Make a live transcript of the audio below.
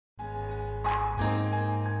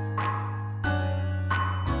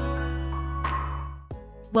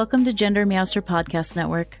Welcome to Gender Meowster Podcast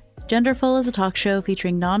Network. Genderful is a talk show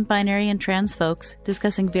featuring non-binary and trans folks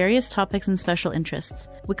discussing various topics and special interests.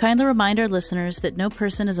 We kindly remind our listeners that no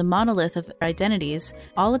person is a monolith of identities.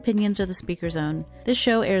 All opinions are the speaker's own. This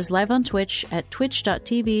show airs live on Twitch at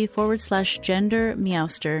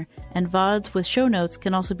twitch.tv/gendermeowster, and VODs with show notes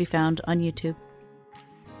can also be found on YouTube.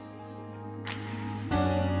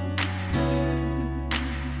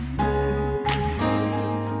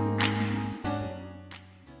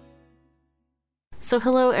 So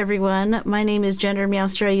hello everyone, my name is Gender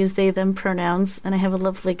Meowster. I use they, them pronouns, and I have a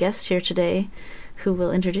lovely guest here today who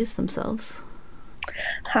will introduce themselves.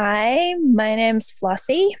 Hi, my name's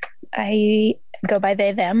Flossy. I go by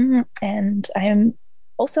they, them, and I am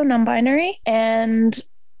also non-binary, and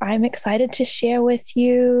I'm excited to share with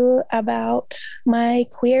you about my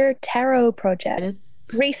queer tarot project.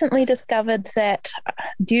 Recently discovered that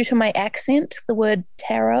due to my accent, the word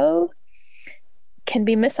tarot can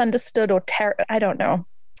be misunderstood or I don't know.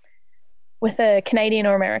 With a Canadian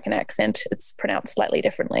or American accent, it's pronounced slightly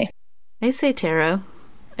differently. I say tarot.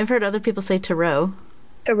 I've heard other people say tarot.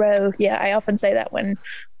 Tarot, yeah, I often say that when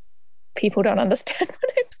people don't understand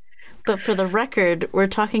what I'm... But for the record, we're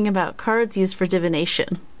talking about cards used for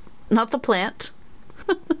divination. Not the plant,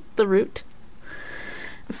 the root.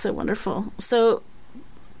 So wonderful. So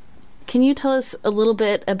can you tell us a little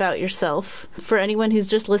bit about yourself? For anyone who's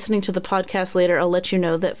just listening to the podcast later, I'll let you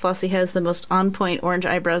know that Flossy has the most on-point orange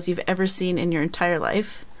eyebrows you've ever seen in your entire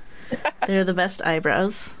life. They're the best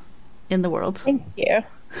eyebrows in the world. Thank you.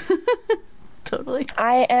 Totally.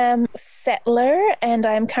 I am settler, and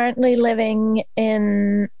I'm currently living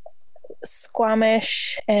in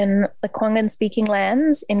Squamish and the Lekwungen-speaking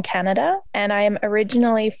lands in Canada, and I am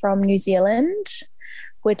originally from New Zealand,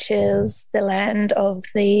 which is the land of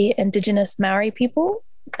the Indigenous Maori people.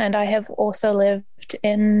 And I have also lived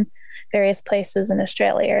in various places in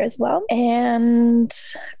Australia as well. And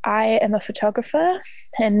I am a photographer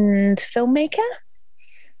and filmmaker.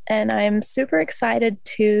 And I'm super excited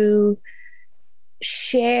to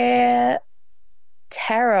share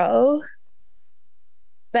tarot,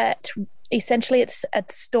 but essentially it's a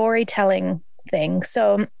storytelling thing.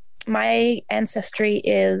 So my ancestry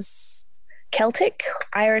is Celtic,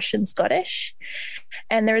 Irish, and Scottish.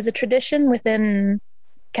 And there is a tradition within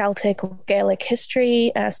Celtic or Gaelic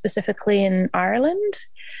history, specifically in Ireland,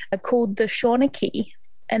 called the Seanachie.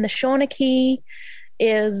 And the Seanachie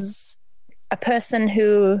is a person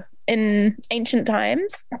who, in ancient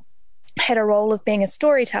times, had a role of being a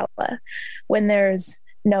storyteller. When there's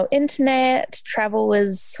no internet,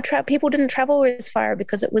 people didn't travel as far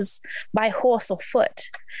because it was by horse or foot.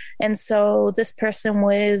 And so this person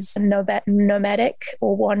was a nomadic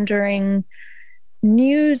or wandering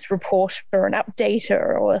news reporter or an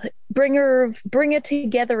updater or bringer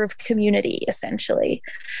together of community, essentially.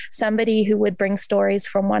 Somebody who would bring stories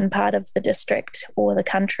from one part of the district or the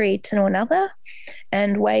country to another,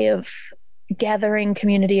 and way of gathering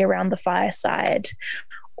community around the fireside,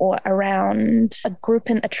 or around a group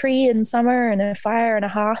in a tree in summer and a fire and a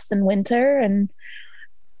hearth in winter. And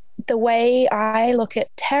the way I look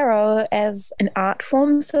at tarot as an art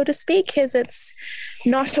form, so to speak, is it's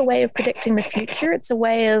not a way of predicting the future. It's a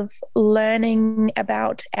way of learning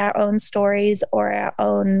about our own stories or our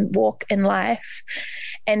own walk in life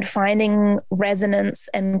and finding resonance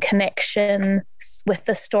and connection with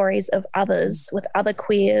the stories of others, with other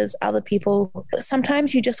queers, other people.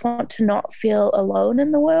 Sometimes you just want to not feel alone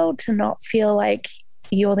in the world, to not feel like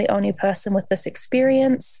you're the only person with this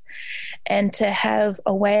experience, and to have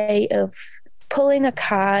a way of pulling a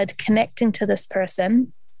card, connecting to this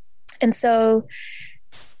person. And so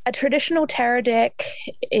a traditional tarot deck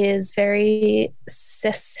is very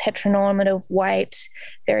cis, heteronormative, white,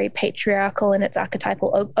 very patriarchal in its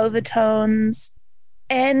archetypal overtones,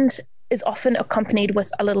 and is often accompanied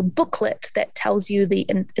with a little booklet that tells you the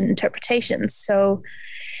interpretations. So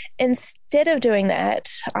instead of doing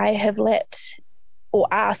that, I have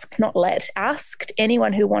asked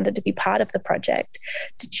anyone who wanted to be part of the project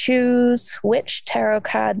to choose which tarot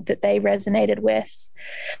card that they resonated with,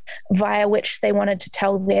 via which they wanted to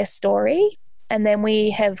tell their story. And then we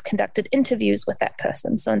have conducted interviews with that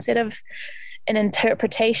person. So instead of an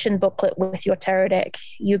interpretation booklet with your tarot deck,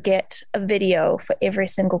 you get a video for every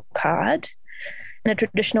single card. And a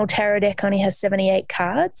traditional tarot deck only has 78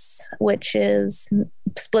 cards, which is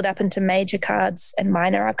split up into major cards and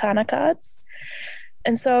minor arcana cards.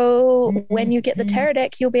 And so when you get the tarot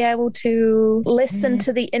deck, you'll be able to listen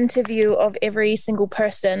to the interview of every single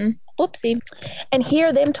person, whoopsie, and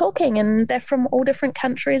hear them talking. And they're from all different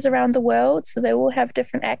countries around the world, so they all have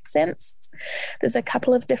different accents. There's a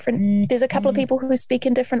couple of people who speak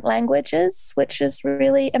in different languages, which is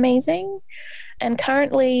really amazing. And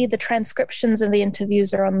currently the transcriptions of the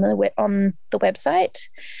interviews are on the website.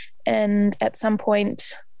 And at some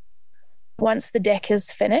point, once the deck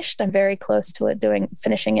is finished, I'm very close to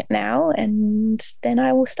finishing it now, and then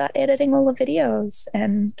I will start editing all the videos,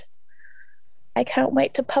 and I can't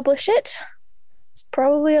wait to publish it. It's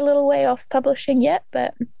probably a little way off publishing yet,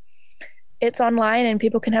 but it's online and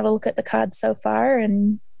people can have a look at the cards so far,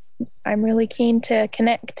 and I'm really keen to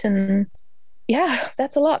connect. And yeah,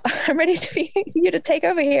 that's a lot. I'm ready for you to take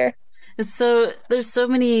over here. So there's so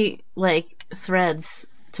many like threads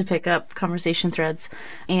to pick up, conversation threads,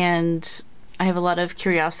 and I have a lot of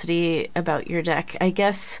curiosity about your deck. I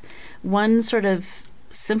guess one sort of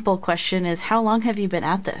simple question is, how long have you been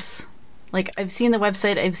at this? Like, I've seen the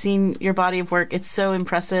website, I've seen your body of work. It's so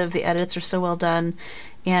impressive. The edits are so well done.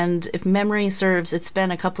 And if memory serves, it's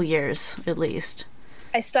been a couple years at least.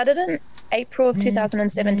 I started in April of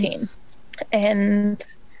 2017, and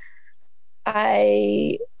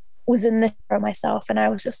I was in the show myself, and I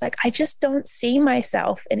was just like, I just don't see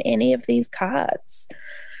myself in any of these cards.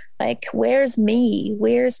 Like, where's me?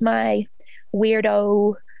 Where's my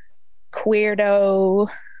weirdo, queerdo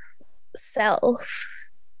self?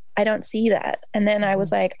 I don't see that. And then I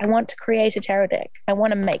was like, I want to create a tarot deck. I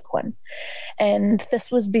want to make one. And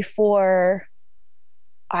this was before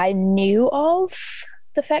I knew of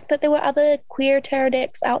the fact that there were other queer tarot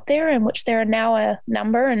decks out there, in which there are now a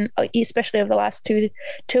number, and especially over the last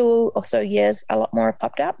two or so years, a lot more have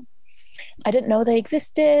popped up. I didn't know they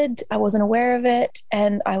existed. I wasn't aware of it.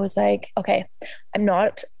 And I was like, okay, I'm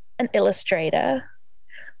not an illustrator.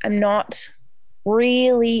 I'm not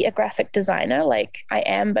really a graphic designer. Like, I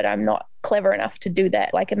am, but I'm not clever enough to do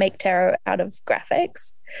that. Like, I make tarot out of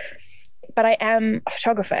graphics. But I am a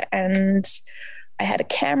photographer, and I had a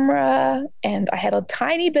camera, and I had a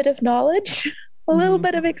tiny bit of knowledge, a little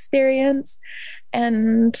bit of experience.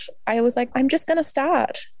 And I was like, I'm just going to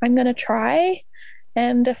start. I'm going to try.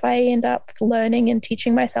 And if I end up learning and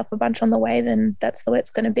teaching myself a bunch on the way, then that's the way it's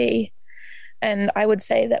going to be. And I would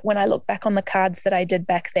say that when I look back on the cards that I did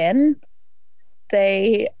back then,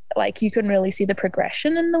 you can really see the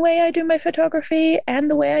progression in the way I do my photography and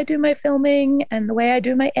the way I do my filming and the way I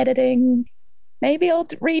do my editing. Maybe I'll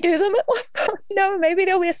redo them at one point. No, maybe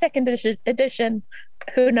there'll be a second edition.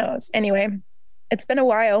 Who knows? Anyway, it's been a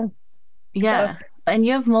while. Yeah. So, and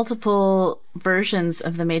you have multiple versions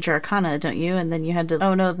of the major arcana, don't you? And then you had to,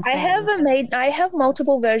 I have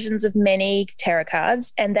multiple versions of many tarot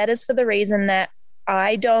cards, and that is for the reason that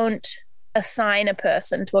I don't assign a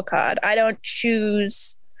person to a card. I don't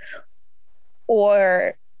choose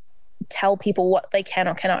or tell people what they can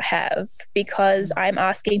or cannot have, because I'm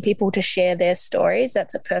asking people to share their stories.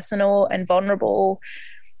 That's a personal and vulnerable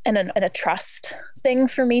and a trust thing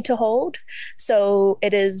for me to hold. So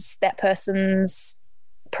it is that person's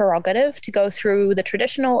prerogative to go through the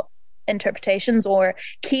traditional interpretations or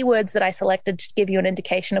keywords that I selected to give you an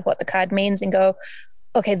indication of what the card means and go,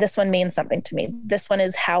 okay, this one means something to me. This one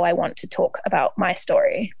is how I want to talk about my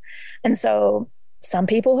story. And so some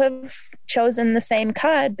people have chosen the same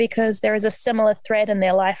card because there is a similar thread in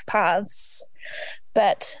their life paths.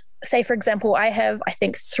 But say, for example, I have, I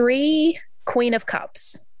think, 3 Queen of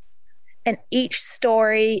Cups, and each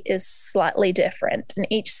story is slightly different. And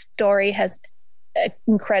each story has an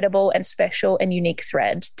incredible and special and unique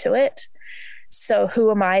thread to it. So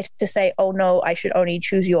who am I to say, oh no, I should only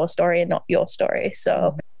choose your story and not your story?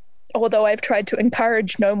 So although I've tried to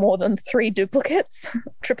encourage no more than 3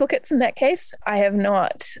 triplicates in that case, I have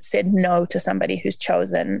not said no to somebody who's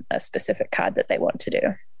chosen a specific card that they want to do.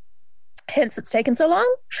 Hence it's taken so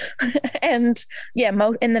long. And yeah,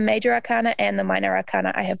 in the major arcana and the minor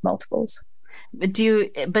arcana, I have multiples.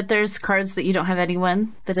 But there's cards that you don't have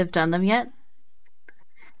anyone that have done them yet?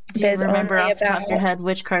 Do you remember off the top of your head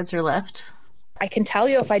which cards are left? I can tell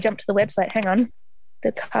you if I jump to the website. Hang on.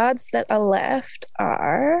 The cards that are left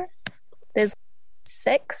are, there's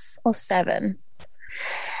 6 or 7.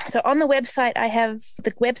 So on the website,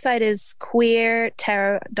 the website is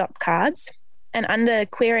queertarot.cards. And under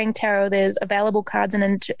Queering Tarot, there's available cards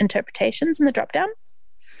and interpretations in the drop-down.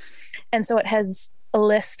 And so it has a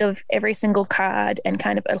list of every single card and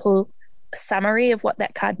kind of a little summary of what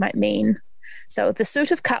that card might mean. So the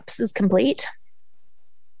Suit of Cups is complete.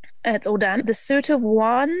 It's all done. The suit of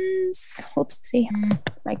wands. Oopsie,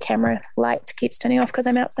 my camera light keeps turning off because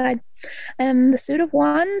I'm outside. The suit of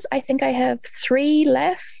wands, I think I have 3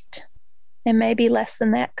 left, and maybe less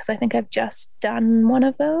than that because I think I've just done one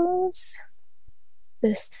of those.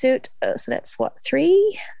 The suit, so that's what,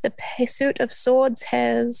 3? The suit of swords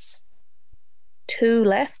has 2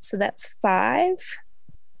 left, so that's 5.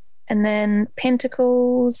 And then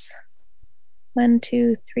pentacles, 1,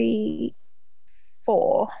 2, 3,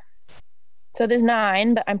 4. So there's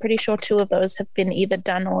 9, but I'm pretty sure 2 of those have been either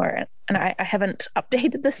done or, and I haven't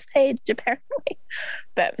updated this page apparently,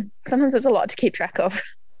 but sometimes it's a lot to keep track of.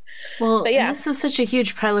 Well, yeah, this is such a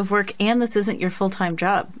huge pile of work, and this isn't your full-time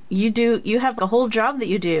job. You have a whole job that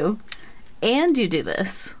you do, and you do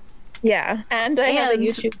this. Yeah, and I have a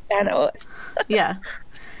YouTube channel. Yeah.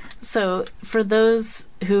 So for those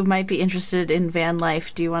who might be interested in van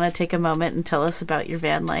life, do you want to take a moment and tell us about your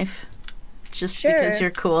van life? Just because you're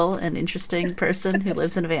a cool and interesting person who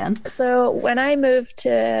lives in a van. So when I moved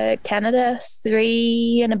to Canada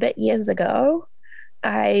 3 and a bit years ago,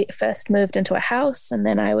 I first moved into a house, and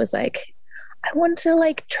then I was like, I want to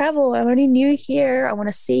like travel. I'm only new here. I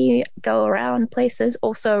want to go around places.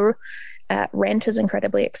 Also, rent is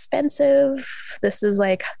incredibly expensive. This is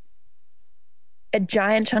like a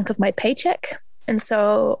giant chunk of my paycheck. And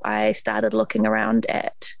so I started looking around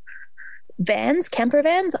at vans, camper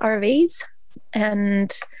vans, RVs.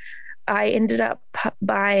 And I ended up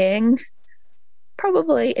buying,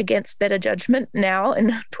 probably against better judgment now in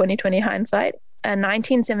 2020 hindsight, a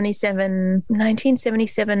 1977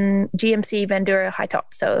 GMC Vandura high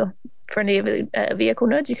top. So for any of the vehicle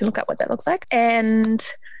nerds, you can look up what that looks like. And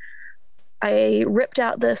I ripped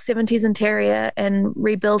out the 70s interior and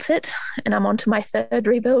rebuilt it. And I'm on to my 3rd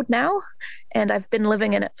rebuild now. And I've been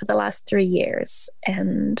living in it for the last 3 years.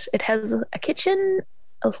 And it has a kitchen,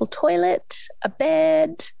 a little toilet, a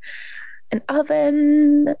bed, an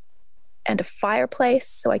oven, and a fireplace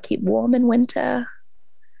so I keep warm in winter.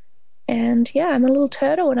 And yeah, I'm a little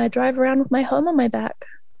turtle and I drive around with my home on my back.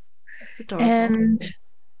 That's adorable. And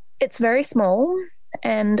it's very small.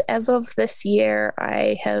 And as of this year,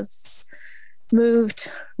 I have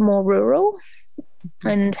moved more rural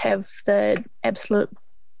and have the absolute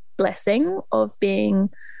blessing of being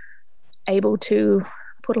able to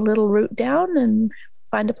put a little root down and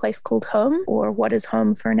find a place called home, or what is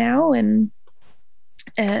home for now. And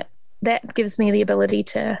that gives me the ability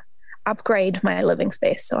to upgrade my living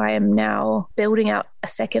space. So I am now building out a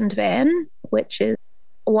second van, which is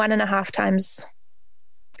 1.5 times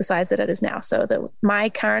the size that it is now. So my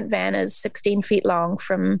current van is 16 feet long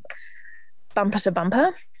from bumper to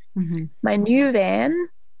bumper. Mm-hmm. My new van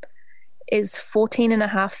is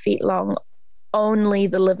 14.5 feet long, only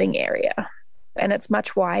the living area. And it's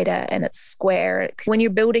much wider and it's square. When you're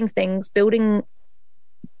building things, building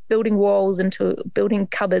cupboards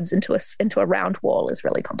into a round wall is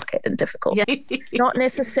really complicated and difficult. Yeah. Not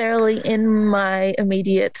necessarily in my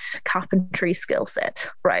immediate carpentry skill set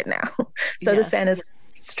right now. So this van is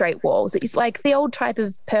straight walls. It's like the old type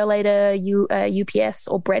of perlator UPS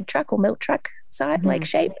or bread truck or milk truck side, like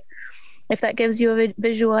shape, if that gives you a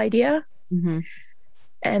visual idea. Mm-hmm.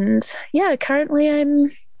 And yeah, currently I'm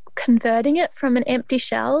converting it from an empty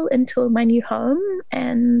shell into my new home,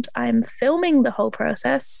 and I'm filming the whole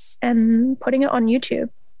process and putting it on YouTube.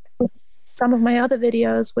 Some of my other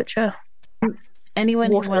videos, which are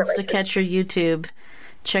anyone who wants to catch your YouTube,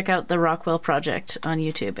 check out the Rockwell Project on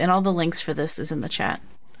YouTube, and all the links for this is in the chat.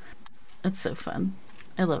 It's so fun.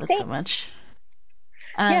 I love it so much.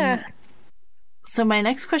 Yeah. So my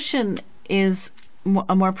next question is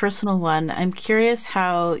a more personal one. I'm curious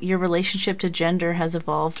how your relationship to gender has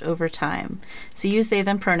evolved over time. So you use they,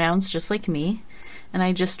 them pronouns just like me. And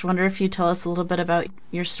I just wonder if you tell us a little bit about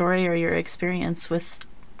your story or your experience with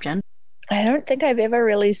gender. I don't think I've ever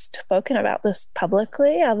really spoken about this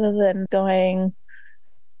publicly other than going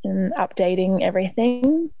and updating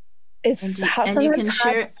everything. You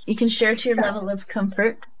can share to your level of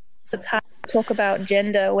comfort. So it's hard to talk about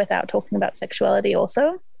gender without talking about sexuality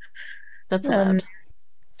also. That's allowed.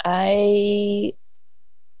 I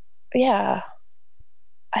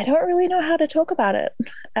don't really know how to talk about it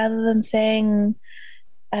other than saying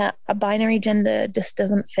a binary gender just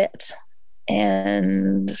doesn't fit.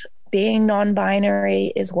 And being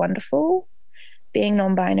non-binary is wonderful. Being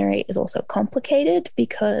non-binary is also complicated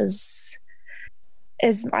because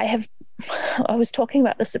I was talking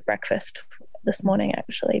about this at breakfast this morning,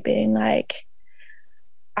 actually, being like,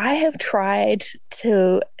 I have tried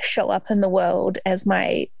to show up in the world as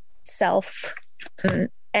myself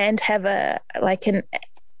and have a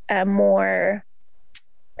more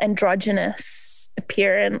androgynous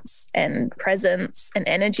appearance and presence and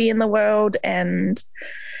energy in the world. And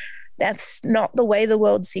that's not the way the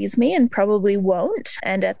world sees me and probably won't.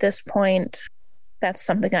 And at this point, that's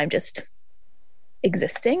something I'm just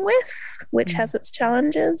existing with, which has its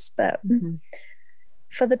challenges. But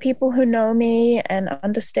for the people who know me and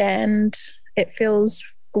understand, it feels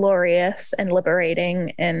glorious and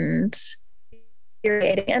liberating and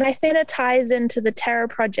curating. And I think it ties into the tarot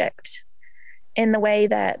project in the way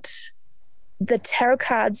that the tarot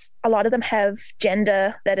cards, a lot of them have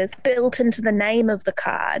gender that is built into the name of the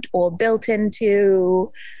card or built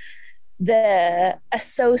into the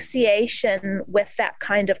association with that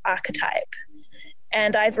kind of archetype.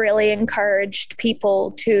 And I've really encouraged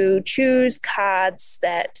people to choose cards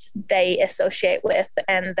that they associate with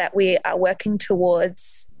and that we are working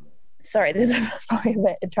towards. Sorry, this is probably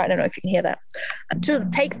a bit, I don't know if you can hear that. To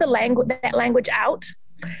take that language out.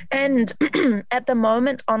 And at the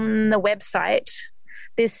moment on the website,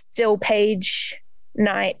 there's still page,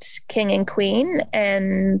 knight, king, and queen.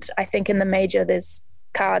 And I think in the major, there's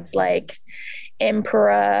cards like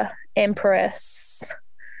emperor, empress,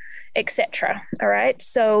 etc. All right.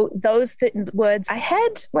 So those words I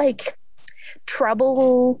had like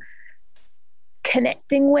trouble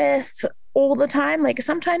connecting with all the time, like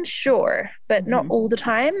sometimes I'm but not all the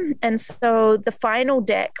time. And so the final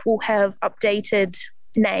deck will have updated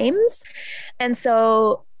names. And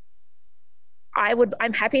so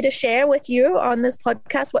I'm happy to share with you on this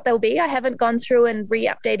podcast what they'll be. I haven't gone through and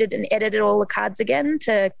re-updated and edited all the cards again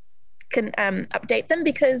to update them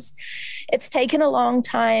because it's taken a long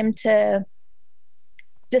time to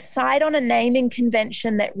decide on a naming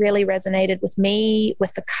convention that really resonated with me,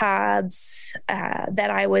 with the cards that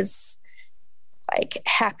I was like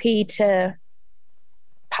happy to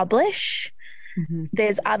publish.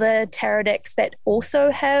 There's other tarot decks that also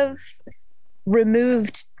have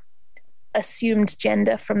removed assumed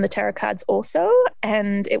gender from the tarot cards also,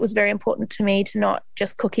 and it was very important to me to not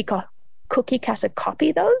just cookie cutter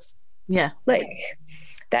copy those. Yeah. Like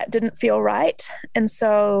that didn't feel right. And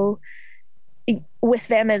so with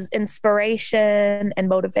them as inspiration and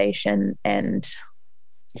motivation and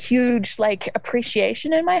huge like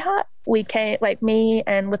appreciation in my heart, we came, like me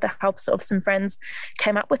and with the help of some friends,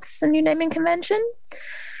 came up with some new naming convention.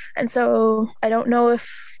 And so I don't know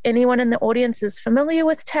if anyone in the audience is familiar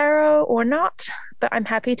with tarot or not, but I'm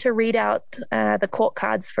happy to read out the court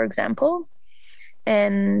cards, for example,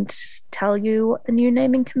 and tell you what the new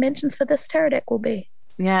naming conventions for this tarot deck will be.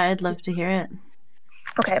 Yeah, I'd love to hear it.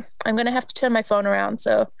 Okay, I'm going to have to turn my phone around,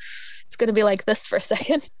 so it's going to be like this for a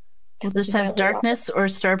second. We'll just have darkness or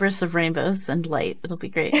starbursts of rainbows and light. It'll be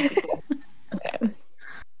great. Okay.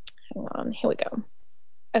 Hang on, here we go.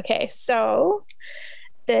 Okay, so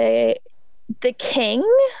the king,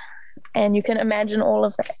 and you can imagine all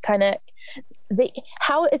of that kind of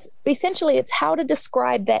how to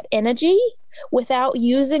describe that energy without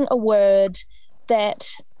using a word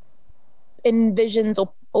that envisions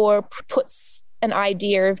or puts an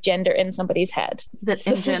idea of gender in somebody's head. That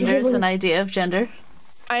engenders an idea of gender.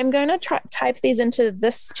 I'm going to type these into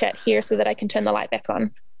this chat here so that I can turn the light back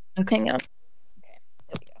on. Okay. Hang on. Okay,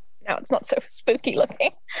 there we go. Now it's not so spooky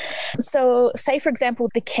looking. So say, for example,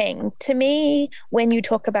 the king. To me, when you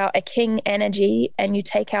talk about a king energy and you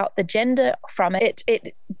take out the gender from it,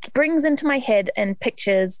 it brings into my head and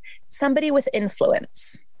pictures somebody with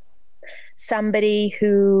influence, somebody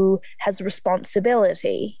who has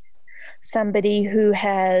responsibility, somebody who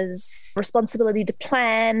has responsibility to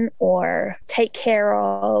plan or take care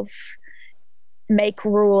of, make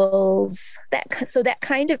rules, that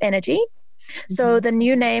kind of energy. So the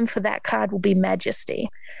new name for that card will be Majesty.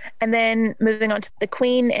 And then moving on to the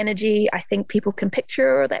Queen energy, I think people can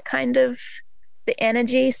picture that kind of the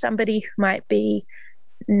energy, somebody who might be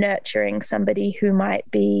nurturing, somebody who might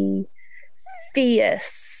be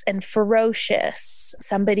fierce and ferocious,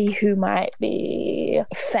 somebody who might be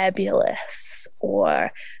fabulous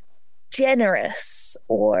or generous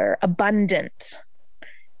or abundant,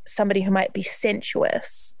 somebody who might be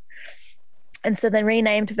sensuous. And so the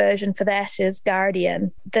renamed version for that is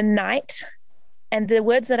Guardian, the Knight. And the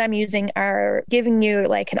words that I'm using are giving you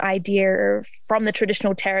like an idea from the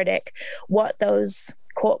traditional tarot deck what those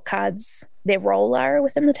court cards, their role are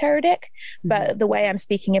within the tarot deck. But the way I'm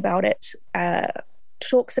speaking about it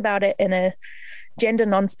talks about it in a gender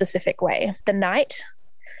non-specific way. The Knight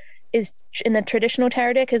is in the traditional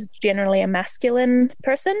tarot deck is generally a masculine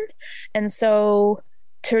person. And so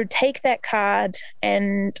to take that card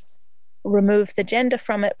and remove the gender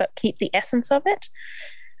from it but keep the essence of it,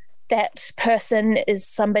 that person is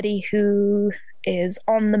somebody who is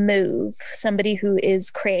on the move, somebody who is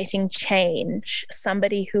creating change,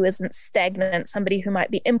 somebody who isn't stagnant, somebody who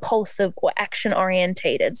might be impulsive or action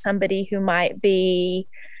orientated, somebody who might be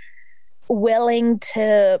willing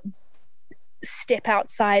to step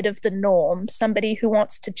outside of the norm, somebody who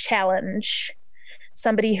wants to challenge,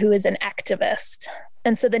 somebody who is an activist.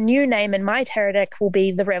 And so the new name in my tarot deck will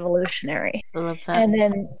be the Revolutionary. I love that. And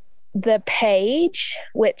then the Page,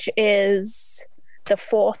 which is the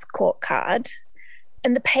fourth court card.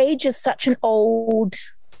 And the Page is such an old,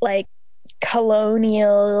 like,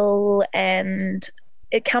 colonial, and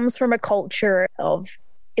it comes from a culture of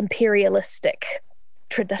imperialistic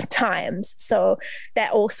times. So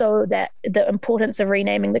that also, that the importance of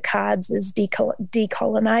renaming the cards is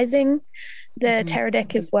decolonizing the tarot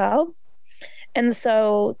deck as well. And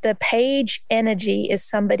so the Page energy is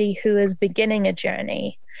somebody who is beginning a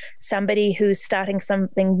journey, somebody who's starting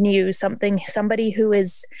something new, somebody who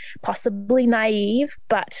is possibly naive,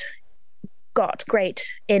 but got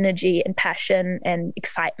great energy and passion and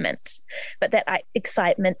excitement. But that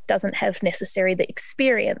excitement doesn't have necessarily the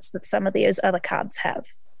experience that some of those other cards have.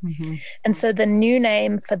 Mm-hmm. And so the new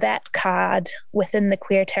name for that card within the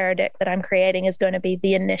Queer Tarot deck that I'm creating is going to be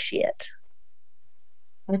the Initiate.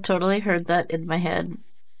 I totally heard that in my head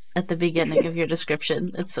at the beginning of your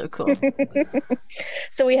description. It's so cool.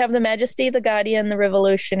 So we have the Majesty, the Guardian, the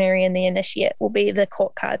Revolutionary, and the Initiate will be the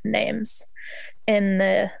court card names in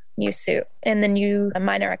the new suit, in the new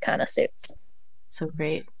Minor Arcana suits. So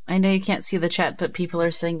great. I know you can't see the chat, but people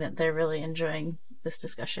are saying that they're really enjoying this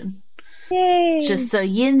discussion. Yay! Just so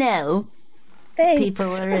you know, Thanks. People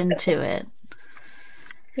are into it.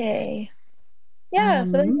 Yay. Yeah,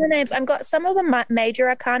 so those are the names. I've got some of the major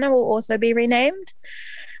arcana will also be renamed,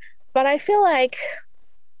 but I feel like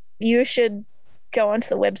you should go onto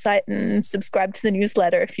the website and subscribe to the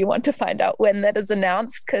newsletter if you want to find out when that is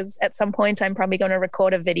announced, because at some point I'm probably going to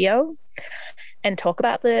record a video and talk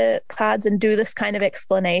about the cards and do this kind of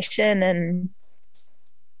explanation and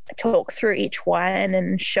talk through each one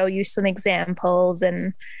and show you some examples,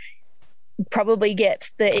 and probably get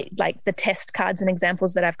the test cards and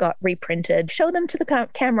examples that I've got reprinted, show them to the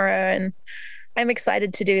camera, and I'm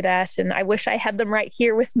excited to do that. And I wish I had them right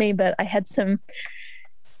here with me, but I had some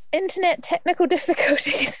internet technical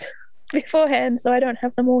difficulties beforehand, so I don't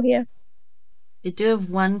have them all here. You do have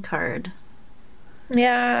one card.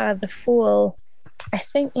 Yeah, the Fool. I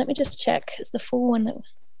think, let me just check. Is the Fool one that...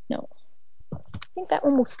 No. I think that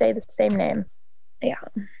one will stay the same name. Yeah.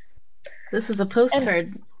 This is a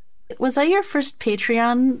postcard. Was I your first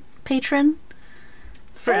Patreon patron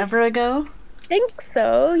forever ago? I think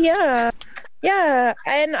so, yeah. Yeah,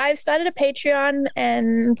 and I've started a Patreon,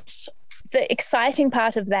 and the exciting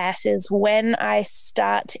part of that is when I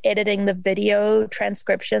start editing the video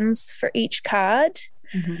transcriptions for each card.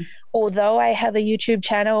 Mm-hmm. Although I have a YouTube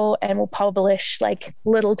channel and will publish like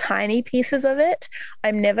little tiny pieces of it,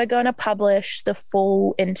 I'm never going to publish the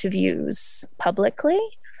full interviews publicly.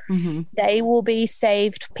 Mm-hmm. They will be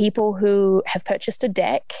saved for people who have purchased a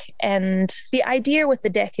deck. And the idea with the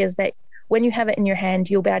deck is that when you have it in your hand,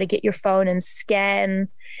 you'll be able to get your phone and scan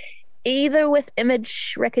either with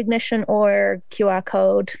image recognition or QR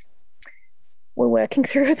code. We're working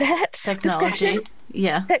through that technology.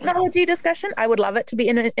 Technology discussion. I would love it to be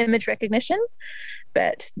in image recognition,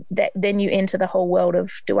 but then you enter the whole world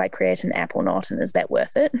of, do I create an app or not, and is that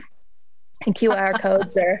worth it? And QR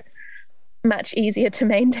codes are much easier to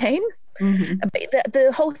maintain. Mm-hmm. But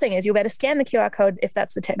the whole thing is you'll better scan the QR code if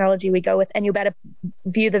that's the technology we go with, and you'll better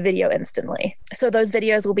view the video instantly. So those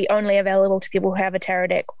videos will be only available to people who have a tarot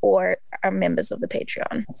deck or are members of the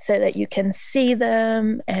Patreon, so that you can see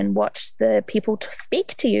them and watch the people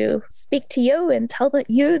speak to you and tell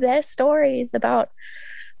you their stories about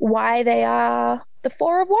why they are the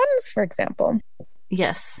Four of Wands, for example.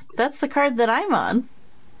 Yes, that's the card that I'm on.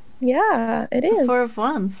 Yeah, it is. The Four of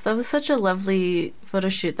Wands. That was such a lovely photo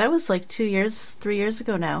shoot. That was like 3 years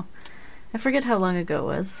ago now. I forget how long ago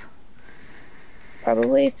it was.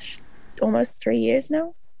 Probably almost 3 years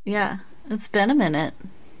now. Yeah, it's been a minute.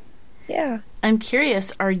 Yeah. I'm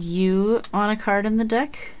curious, are you on a card in the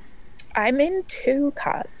deck? I'm in 2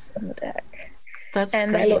 cards in the deck. That's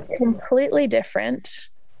and great. They look completely different.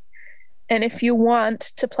 And if you want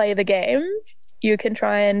to play the game, you can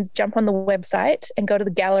try and jump on the website and go to the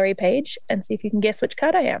gallery page and see if you can guess which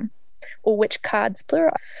card I am, or which card's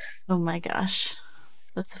plural. Oh my gosh.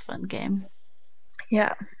 That's a fun game.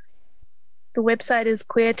 Yeah. The website is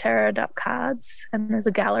queertarot.cards, and there's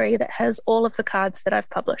a gallery that has all of the cards that I've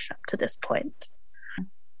published up to this point.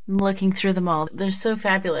 I'm looking through them all. They're so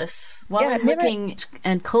fabulous. While I'm looking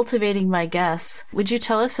and cultivating my guess, would you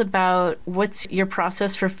tell us about what's your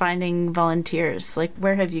process for finding volunteers? Like,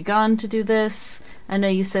 where have you gone to do this? I know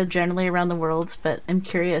you said generally around the world, but I'm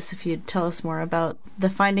curious if you'd tell us more about the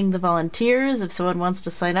finding the volunteers. If someone wants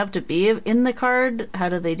to sign up to be in the card, how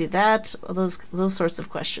do they do that? Those sorts of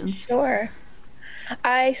questions. Sure.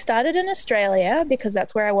 I started in Australia because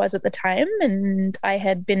that's where I was at the time, and I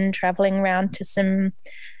had been traveling around to some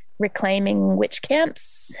reclaiming witch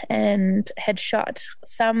camps and had shot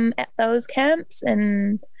some at those camps.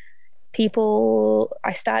 And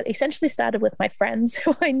essentially started with my friends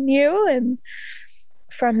who I knew, and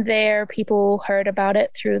from there people heard about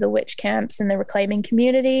it through the witch camps and the reclaiming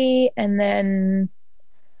community. And then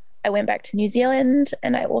I went back to New Zealand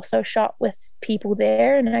and I also shot with people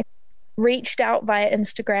there, and I reached out via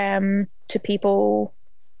Instagram to people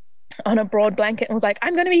on a broad blanket and was like,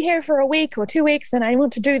 I'm going to be here for a week or 2 weeks and I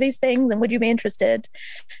want to do these things, and would you be interested?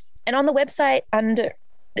 And on the website under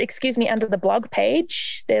the blog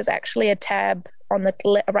page, there's actually a tab on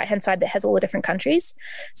the right-hand side that has all the different countries.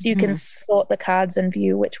 So you can sort the cards and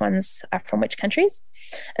view which ones are from which countries.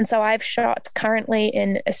 And so I've shot currently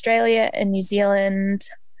in Australia and New Zealand,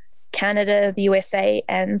 Canada, the USA,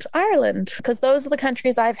 and Ireland, because those are the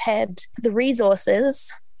countries I've had the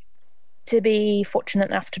resources to be fortunate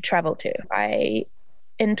enough to travel to. I,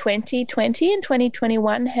 in 2020 and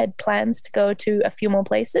 2021, had plans to go to a few more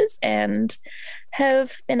places and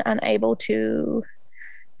have been unable to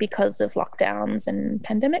because of lockdowns and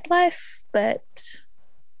pandemic life, but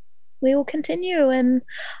we will continue. And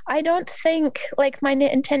I don't think, like, my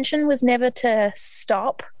intention was never to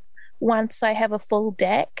stop once I have a full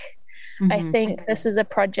deck. I think this is a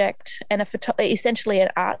project and essentially an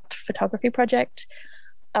art photography project,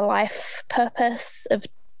 a life purpose of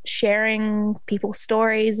sharing people's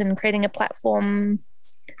stories and creating a platform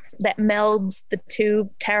that melds the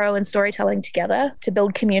two, tarot and storytelling, together to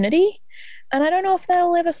build community. And I don't know if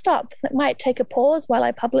that'll ever stop. It might take a pause while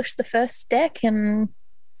I publish the first deck, and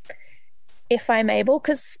if I'm able,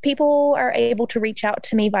 because people are able to reach out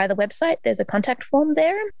to me via the website. There's a contact form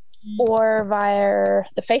there, or via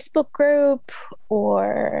the Facebook group,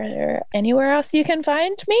 or anywhere else you can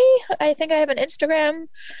find me. I think I have an Instagram,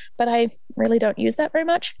 but I really don't use that very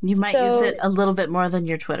much. You might use it a little bit more than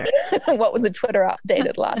your Twitter. What was the Twitter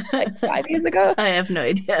updated last, like 5 years ago? I have no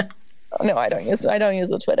idea. No, I don't use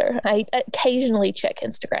the Twitter. I occasionally check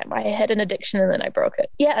Instagram. I had an addiction and then I broke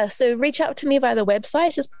it. Yeah, so reach out to me via the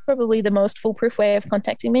website is probably the most foolproof way of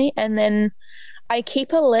contacting me. And then I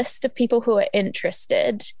keep a list of people who are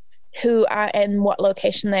interested, who are in what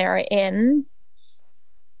location they are in,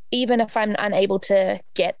 even if I'm unable to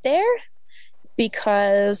get there,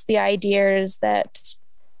 because the idea is that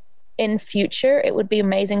in future it would be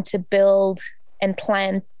amazing to build and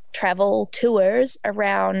plan travel tours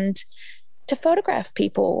around to photograph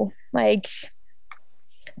people, like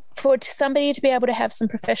for somebody to be able to have some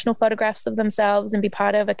professional photographs of themselves and be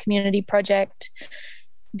part of a community project.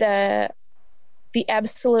 The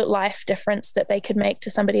absolute life difference that they could make to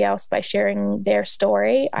somebody else by sharing their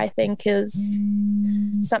story, I think, is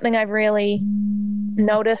something I've really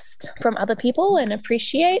noticed from other people and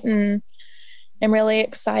appreciate, and I'm really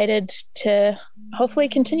excited to hopefully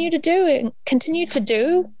continue to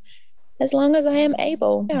do as long as I am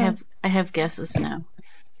able. Yeah. I have guesses now.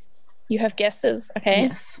 You have guesses? Okay.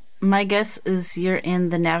 Yes. My guess is you're in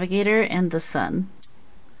the Navigator and the Sun.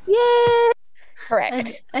 Yay!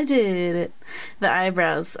 Correct. I did it. The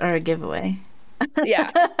eyebrows are a giveaway.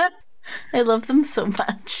 Yeah. I love them so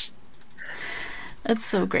much. That's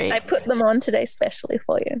so great. I put them on today specially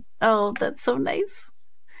for you. Oh, that's so nice.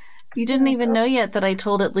 You didn't even know yet that I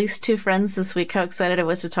told at least 2 friends this week how excited I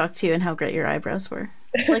was to talk to you and how great your eyebrows were.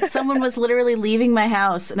 Like, someone was literally leaving my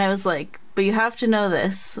house and I was like, but you have to know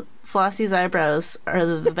this. Flossy's eyebrows are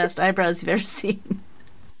the best eyebrows you've ever seen.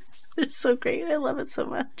 They're so great. I love it so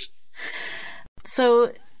much.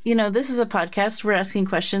 So, this is a podcast. We're asking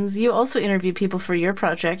questions. You also interview people for your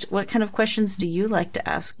project. What kind of questions do you like to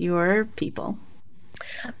ask your people?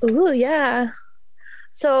 Ooh, yeah.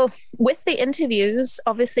 So with the interviews,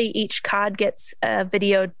 obviously each card gets a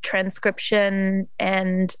video transcription,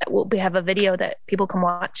 and we have a video that people can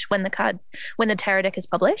watch when the tarot deck is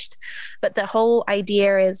published. But the whole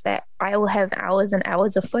idea is that I will have hours and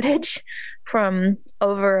hours of footage from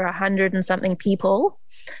over 100 and something people.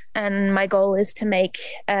 And my goal is to make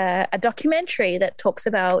a documentary that talks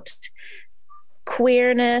about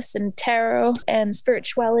queerness and tarot and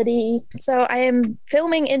spirituality. So I am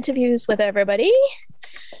filming interviews with everybody.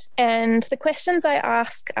 And the questions I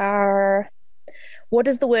ask are, what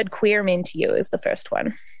does the word queer mean to you, is the first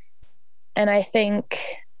one. And I think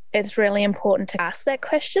it's really important to ask that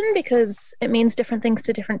question because it means different things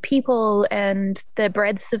to different people, and the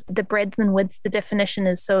breadth and width, the definition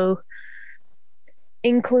is so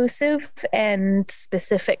inclusive and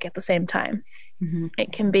specific at the same time. Mm-hmm.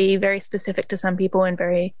 It can be very specific to some people and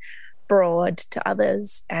very broad to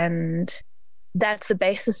others, and that's the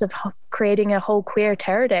basis of creating a whole queer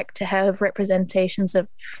tarot deck, to have representations of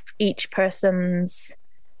each person's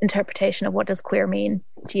interpretation of what does queer mean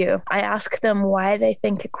to you. I ask them why they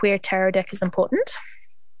think a queer tarot deck is important.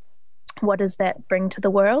 What does that bring to the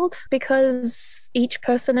world? Because each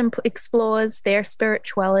person explores their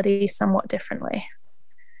spirituality somewhat differently.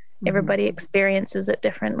 Mm-hmm. Everybody experiences it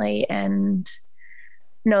differently, and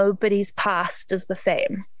nobody's past is the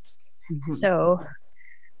same. Mm-hmm. So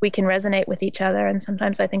we can resonate with each other, and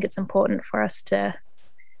sometimes I think it's important for us to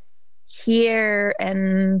hear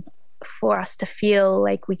and for us to feel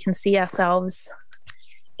like we can see ourselves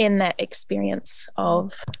in that experience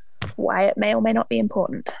of why it may or may not be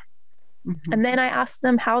important. Mm-hmm. And then I ask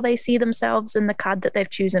them how they see themselves in the card that they've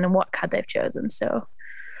chosen and what card they've chosen. So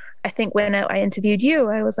I think when I interviewed you,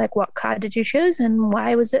 I was like, what card did you choose and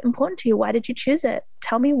why was it important to you? Why did you choose it?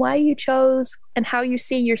 Tell me why you chose and how you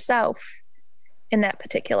see yourself in that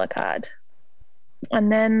particular card.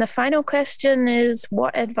 And then the final question is,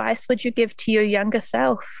 what advice would you give to your younger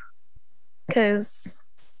self? Because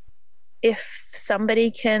if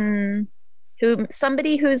somebody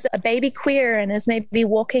who's a baby queer and is maybe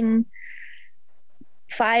walking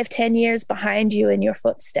 5-10 years behind you in your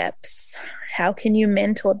footsteps, how can you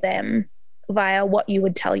mentor them via what you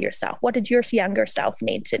would tell yourself? What did your younger self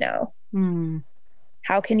need to know?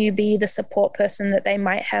 How can you be the support person that they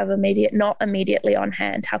might have not immediately on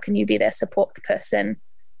hand? How can you be their support person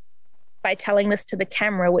by telling this to the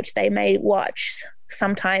camera, which they may watch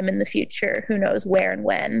sometime in the future, who knows where and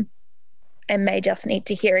when, and may just need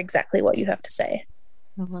to hear exactly what you have to say.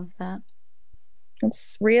 I love that.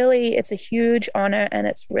 It's a huge honor, and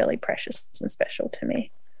it's really precious and special to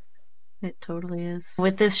me. It totally is.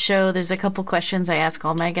 With this show, there's a couple questions I ask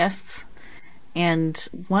all my guests. And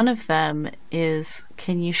one of them is,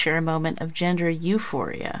 can you share a moment of gender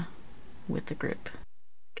euphoria with the group?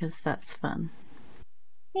 Because that's fun.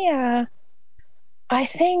 Yeah. I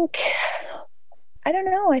don't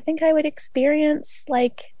know. I think I would experience,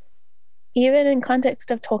 like, even in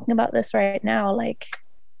context of talking about this right now, like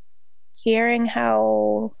hearing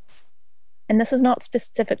how, and this is not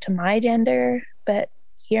specific to my gender, but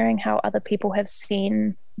hearing how other people have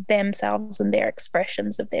seen themselves and their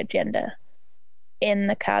expressions of their gender in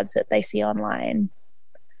the cards that they see online.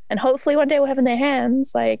 And hopefully one day we'll have in their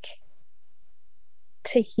hands, like,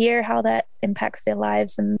 to hear how that impacts their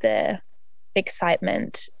lives and the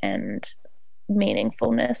excitement and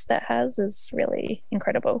meaningfulness that has is really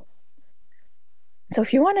incredible. So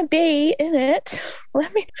if you want to be in it,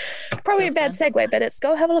 probably a bad segue, but it's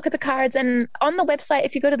go have a look at the cards. And on the website,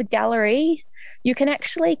 if you go to the gallery, you can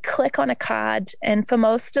actually click on a card. And for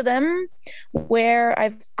most of them, where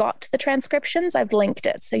I've got the transcriptions, I've linked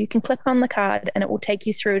it. So you can click on the card and it will take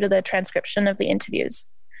you through to the transcription of the interviews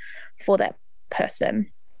for that person.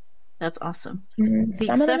 That's awesome.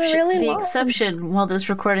 The exception while this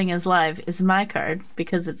recording is live is my card,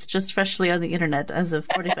 because it's just freshly on the internet as of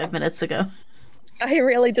 45 minutes ago. I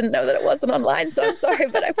really didn't know that it wasn't online, so I'm sorry,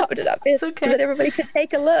 but I popped it up there so that everybody could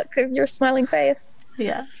take a look of your smiling face.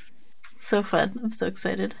 Yeah. So fun. I'm so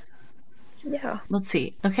excited. Yeah. Let's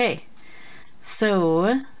see. Okay.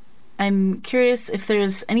 So I'm curious if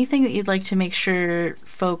there's anything that you'd like to make sure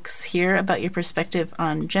folks hear about your perspective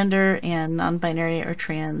on gender and non-binary or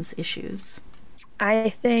trans issues. I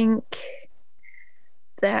think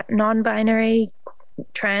that non-binary,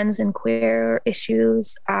 trans, and queer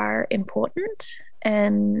issues are important,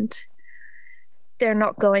 and they're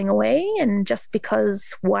not going away. And just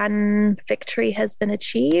because one victory has been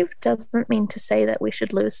achieved doesn't mean to say that we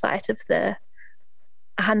should lose sight of the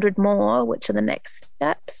 100 more, which are the next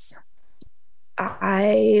steps.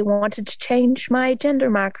 I wanted to change my gender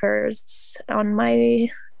markers on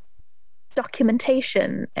my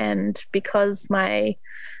documentation, and because my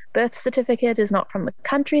birth certificate is not from the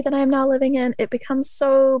country that I'm now living in, it becomes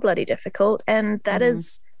so bloody difficult, and that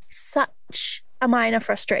is such a minor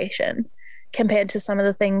frustration compared to some of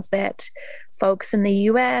the things that folks in the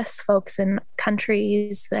US, folks in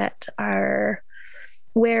countries that are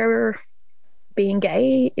where being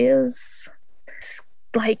gay is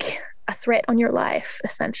like a threat on your life,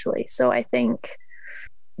 essentially. So I think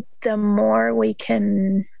the more we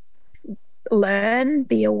can learn,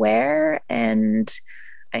 be aware, and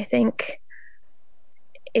I think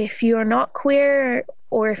if you're not queer,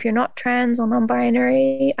 or if you're not trans or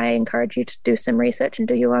non-binary, I encourage you to do some research and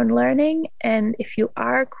do your own learning. And if you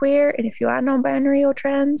are queer and if you are non-binary or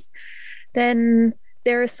trans, then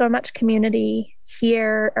there is so much community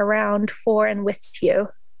here around for and with you.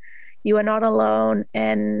 You are not alone.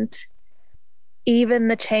 And even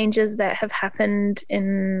the changes that have happened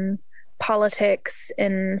in politics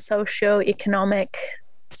and socio-economic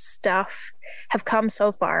stuff have come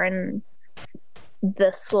so far in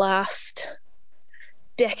this last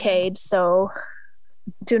decade. So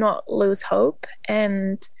do not lose hope.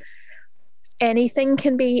 And anything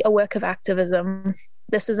can be a work of activism.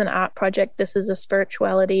 This is an art project. This is a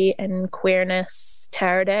spirituality and queerness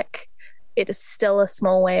tarot deck. It is still a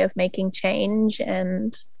small way of making change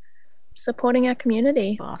and supporting our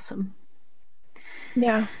community. Awesome.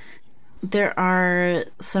 Yeah. There are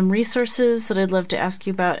some resources that I'd love to ask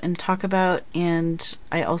you about and talk about, and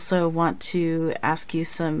I also want to ask you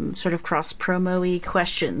some sort of cross-promo-y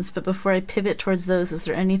questions. But before I pivot towards those, is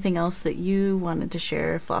there anything else that you wanted to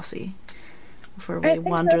share, Flossy, before we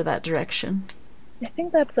wander that direction? I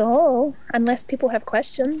think that's all, unless people have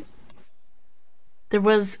questions. There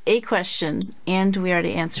was a question, and we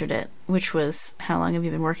already answered it, which was, how long have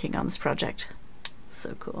you been working on this project?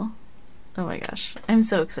 So cool. Oh my gosh, I'm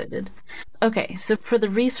so excited. Okay, so for the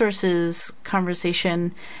resources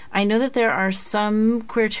conversation, I know that there are some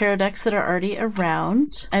queer tarot decks that are already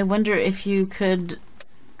around. I wonder if you could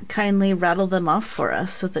kindly rattle them off for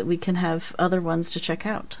us so that we can have other ones to check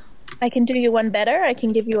out. I can do you one better. I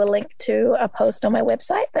can give you a link to a post on my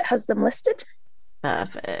website that has them listed.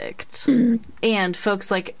 Perfect. And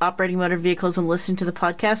folks like operating motor vehicles and listening to the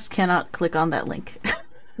podcast cannot click on that link.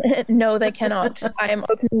 No, they cannot. I am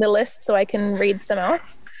opening the list so I can read some out.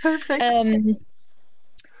 Perfect.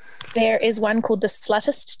 There is one called the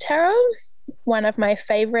Sluttist Tarot, one of my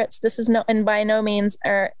favorites. This is not, and by no means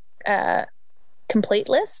a complete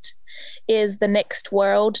list, is the Next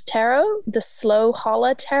World Tarot. The Slow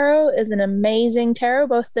Holler Tarot is an amazing tarot.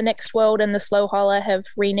 Both the Next World and the Slow Holler have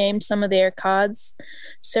renamed some of their cards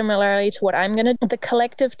similarly to what I'm going to do. The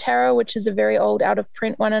Collective Tarot, which is a very old out of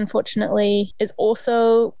print one, unfortunately, is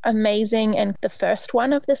also amazing and the first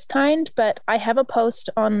one of this kind. But I have a post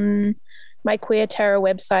on my Queer Tarot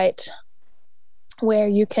website where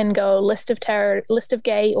you can go list of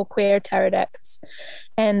gay or queer tarot decks.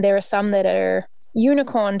 And there are some that are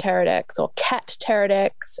unicorn tarot decks or cat tarot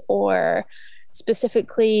decks or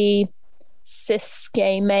specifically cis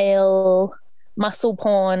gay male muscle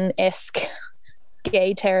porn-esque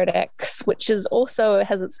gay tarot decks, which is also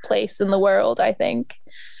has its place in the world, I think.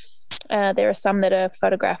 There are some that are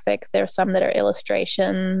photographic, there are some that are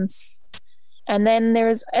illustrations, and then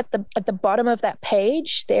there's at the bottom of that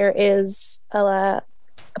page there is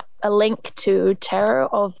a link to Tarot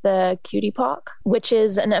of the Cutie Park, which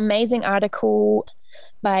is an amazing article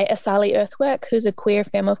by Asali Earthwork, who's a queer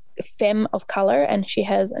femme of color, and she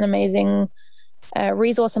has an amazing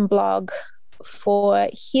resource and blog for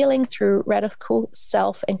healing through radical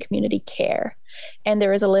self and community care. And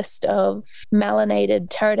there is a list of melanated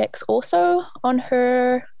tarot decks also on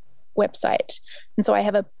her website. And so I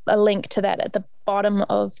have a link to that at the bottom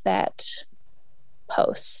of that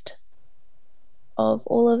post. Of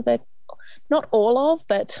all of the, not all of,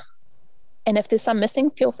 but, and if there's some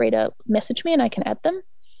missing, feel free to message me and I can add them.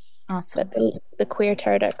 Awesome. But the queer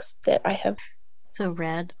tarot decks that I have. So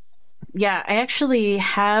rad. Yeah, I actually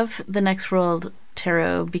have the Next World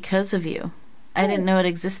Tarot because of you. I didn't know it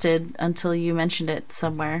existed until you mentioned it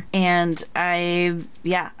somewhere. And I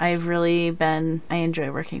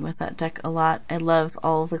enjoy working with that deck a lot. I love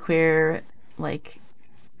all the queer,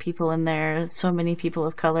 people in there. So many people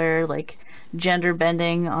of color, gender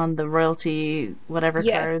bending on the royalty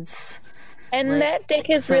cards. And that deck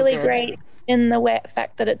is so really great in the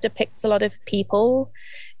fact that it depicts a lot of people.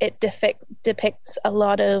 It depicts a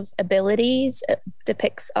lot of abilities. It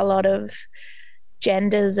depicts a lot of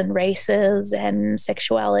genders and races and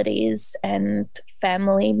sexualities and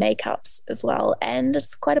family makeups as well. And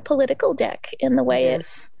it's quite a political deck in the way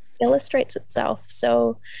it illustrates itself.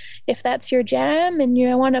 So if that's your jam and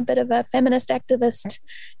you want a bit of a feminist activist,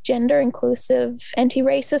 gender inclusive,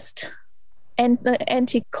 anti-racist and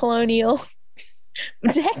anti-colonial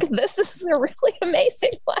deck, this is a really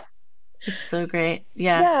amazing one. It's so great.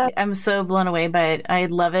 Yeah. I'm so blown away by it. I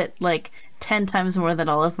love it 10 times more than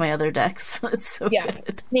all of my other decks. It's so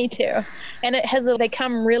good. Me too. And they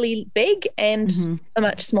come really big and a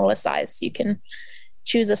much smaller size, so you can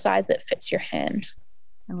choose a size that fits your hand.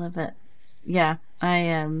 I love it. Yeah,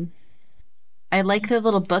 I like the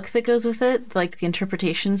little book that goes with it. Like the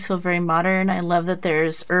interpretations feel very modern. I love that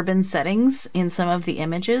there's urban settings in some of the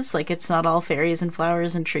images. Like it's not all fairies and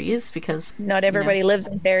flowers and trees because Not everybody lives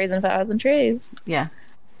in fairies and flowers and trees. Yeah.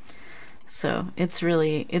 So it's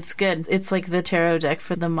good. It's like the tarot deck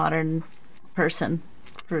for the modern person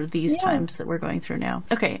for these times that we're going through now.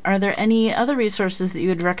 Okay. Are there any other resources that you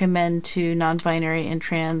would recommend to non-binary and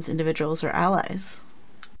trans individuals or allies?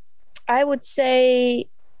 I would say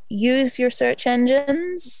use your search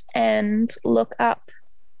engines and look up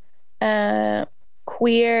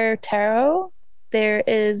queer tarot. There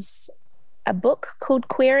is a book called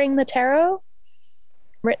Queering the Tarot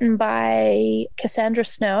written by Cassandra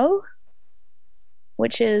Snow,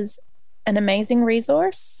 which is an amazing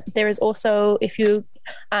resource. There is also, if you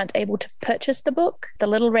aren't able to purchase the book, The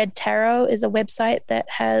Little Red Tarot is a website that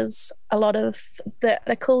has a lot of the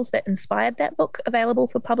articles that inspired that book available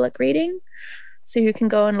for public reading. So you can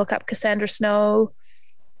go and look up Cassandra Snow,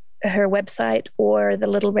 her website, or the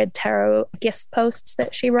Little Red Tarot guest posts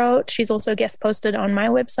that she wrote. She's also guest posted on my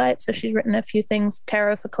website. So she's written a few things,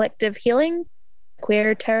 Tarot for Collective Healing,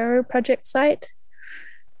 Queer Tarot Project site.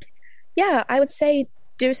 Yeah, I would say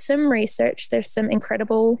do some research. There's some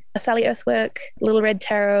incredible Sally Earthwork, Little Red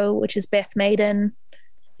Tarot, which is Beth Maiden,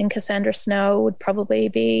 and Cassandra Snow would probably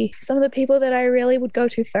be some of the people that I really would go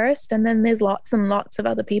to first. And then there's lots and lots of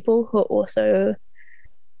other people who are also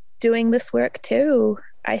doing this work too.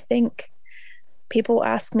 I think people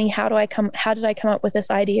ask me, how did I come up with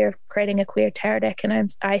this idea of creating a queer tarot deck?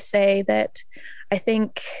 And I say that I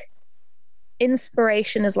think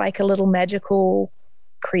inspiration is like a little magical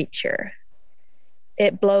creature.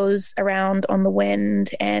 It blows around on the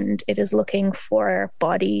wind and it is looking for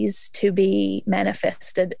bodies to be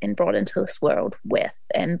manifested and brought into this world with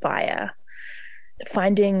and via.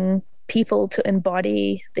 Finding people to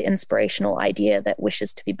embody the inspirational idea that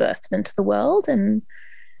wishes to be birthed into the world. And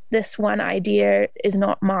this one idea is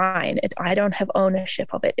not mine. I don't have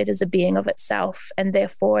ownership of it. It is a being of itself. And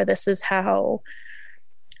therefore, this is how,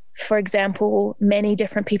 for example, many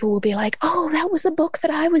different people will be like, oh, that was a book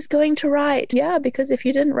that I was going to write. Yeah, because if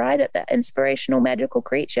you didn't write it, that inspirational magical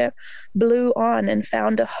creature blew on and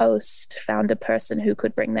found a host, found a person who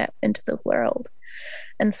could bring that into the world.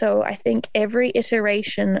 And so I think every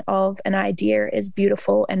iteration of an idea is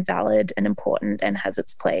beautiful and valid and important and has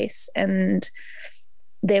its place. And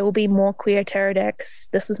there will be more queer tarot decks.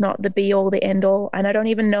 This is not the be all, the end all. And I don't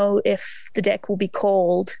even know if the deck will be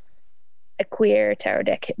called a queer tarot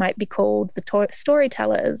deck. It might be called the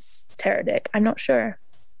Storyteller's Tarot deck. I'm not sure.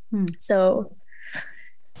 So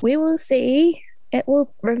we will see. It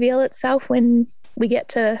will reveal itself when we get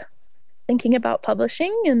to thinking about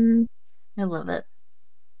publishing. And I love it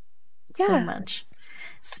so much.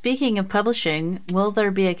 Speaking of publishing, will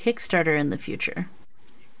there be a Kickstarter in the future?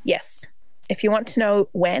 Yes. If you want to know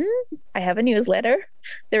when, I have a newsletter.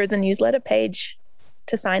 There is a newsletter page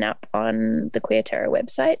to sign up on the Queer Tarot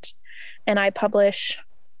website. And I publish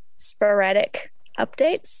sporadic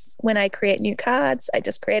updates when I create new cards. I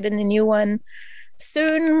just created a new one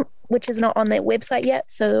soon, which is not on the website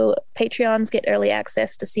yet. So Patreons get early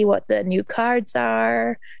access to see what the new cards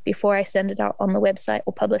are before I send it out on the website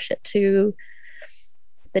or publish it to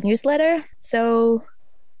the newsletter. So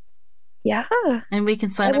yeah. And we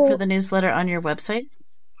can sign up for the newsletter on your website?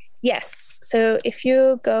 Yes. So if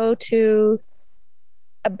you go to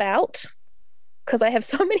About, because I have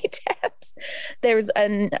so many tabs, there's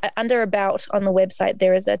under About on the website,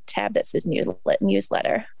 there is a tab that says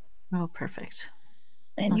newsletter. Oh, perfect.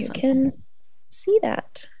 And awesome. You can see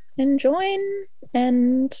that and join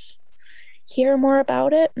and hear more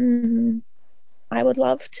about it. And I would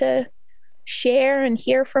love to share and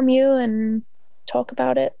hear from you and talk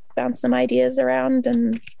about it, bounce some ideas around.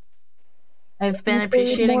 And I've been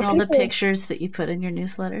appreciating all the pictures that you put in your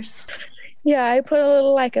newsletters. Yeah, I put a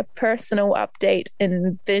little like a personal update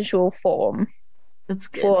in visual form. That's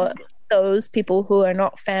good. For those people who are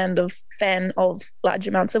not fan of large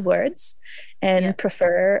amounts of words and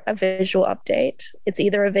prefer a visual update. It's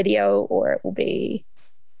either a video or it will be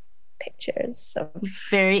pictures. So it's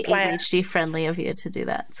very ADHD friendly of you to do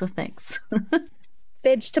that. So thanks.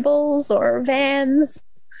 Vegetables or vans.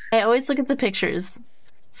 I always look at the pictures.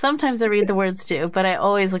 Sometimes I read the words too, but I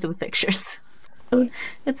always look at the pictures.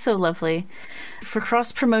 It's so lovely. For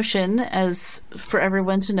cross promotion, as for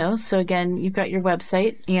everyone to know, so again, you've got your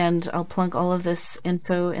website, and I'll plunk all of this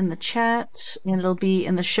info in the chat, and it'll be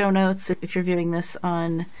in the show notes if you're viewing this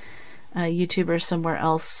on YouTube or somewhere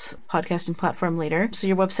else, podcasting platform later. So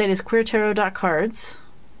your website is queertarot.cards.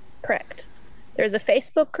 Correct. There's a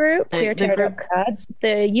Facebook group, Queer Tarot Cards.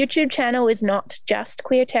 The YouTube channel is not just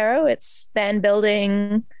Queer Tarot. It's fan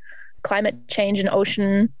building, climate change and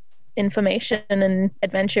ocean information and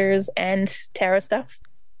adventures and tarot stuff.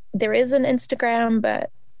 There is an Instagram,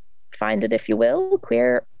 but find it if you will,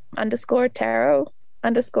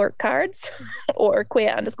 queer_tarot_cards or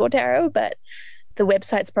queer_tarot, but the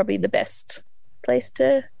website's probably the best place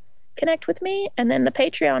to connect with me. And then the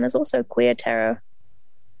Patreon is also Queer Tarot.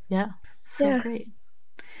 Yeah, so great.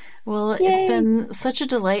 Well, Yay. It's been such a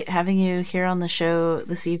delight having you here on the show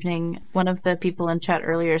this evening. One of the people in chat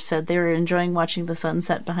earlier said they were enjoying watching the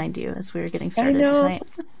sunset behind you as we were getting started tonight.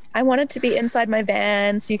 I wanted to be inside my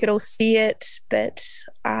van so you could all see it, but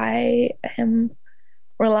I am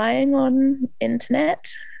relying on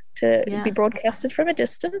internet to be broadcasted from a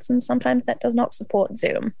distance, and sometimes that does not support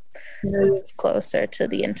Zoom. Move closer to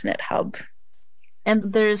the internet hub.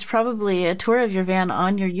 And there's probably a tour of your van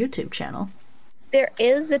on your YouTube channel. There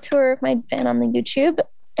is a tour of my van on the YouTube.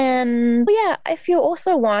 And yeah, if you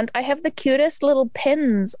also want, I have the cutest little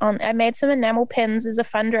pins on. I made some enamel pins as a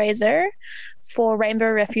fundraiser for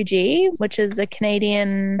Rainbow Refugee, which is a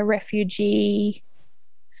Canadian refugee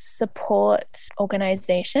support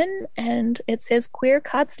organization. And it says Queer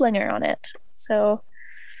Card Slinger on it. So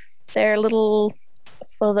they're little,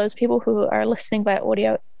 for those people who are listening by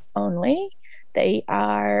audio only, they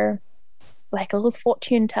are like a little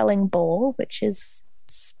fortune telling ball, which is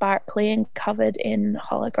sparkly and covered in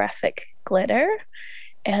holographic glitter.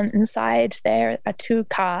 And inside there are 2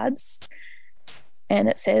 cards, and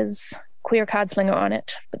it says Queer Card Slinger on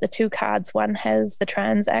it. But the 2 cards, one has the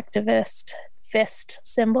trans activist fist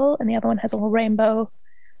symbol, and the other one has a little rainbow,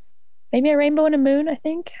 maybe a rainbow and a moon, I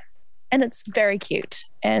think. And it's very cute.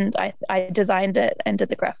 And I designed it and did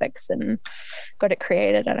the graphics and got it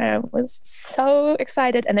created. And I was so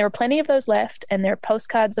excited. And there were plenty of those left. And there are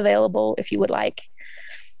postcards available if you would like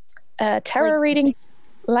a tarot reading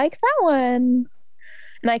like that one.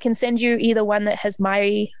 And I can send you either one that has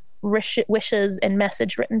my wishes and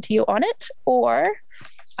message written to you on it, or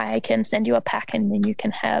I can send you a pack and then you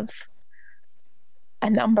can have a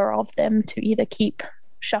number of them to either keep,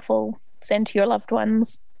 shuffle, send to your loved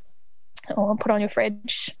ones, or put on your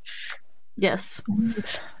fridge. Yes.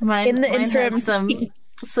 Mine has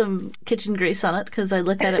some kitchen grease on it because I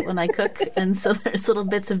look at it when I cook, and so there's little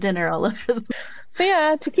bits of dinner all over them. So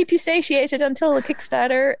yeah, to keep you satiated until the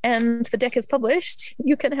Kickstarter and the deck is published,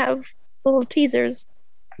 you can have little teasers.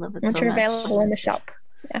 Love it which so are much. available in the shop.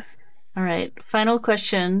 Yeah. All right. Final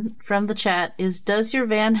question from the chat is, does your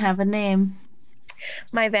van have a name?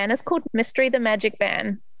 My van is called Mystery the Magic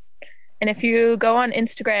Van. And if you go on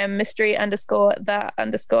Instagram,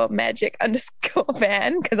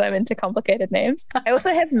 mystery_the_magic_van, because I'm into complicated names. I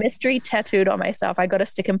also have mystery tattooed on myself. I got a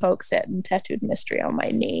stick and poke set and tattooed mystery on my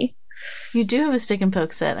knee. You do have a stick and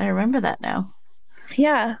poke set. I remember that now.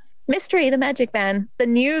 Yeah. Mystery, the Magic Van. The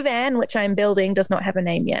new van, which I'm building, does not have a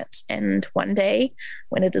name yet. And one day,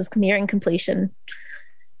 when it is nearing completion,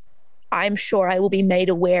 I'm sure I will be made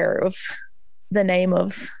aware of the name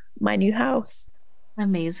of my new house.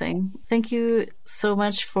 Amazing. Thank you so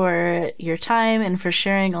much for your time and for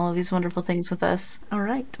sharing all of these wonderful things with us. All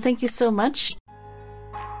right. Thank you so much.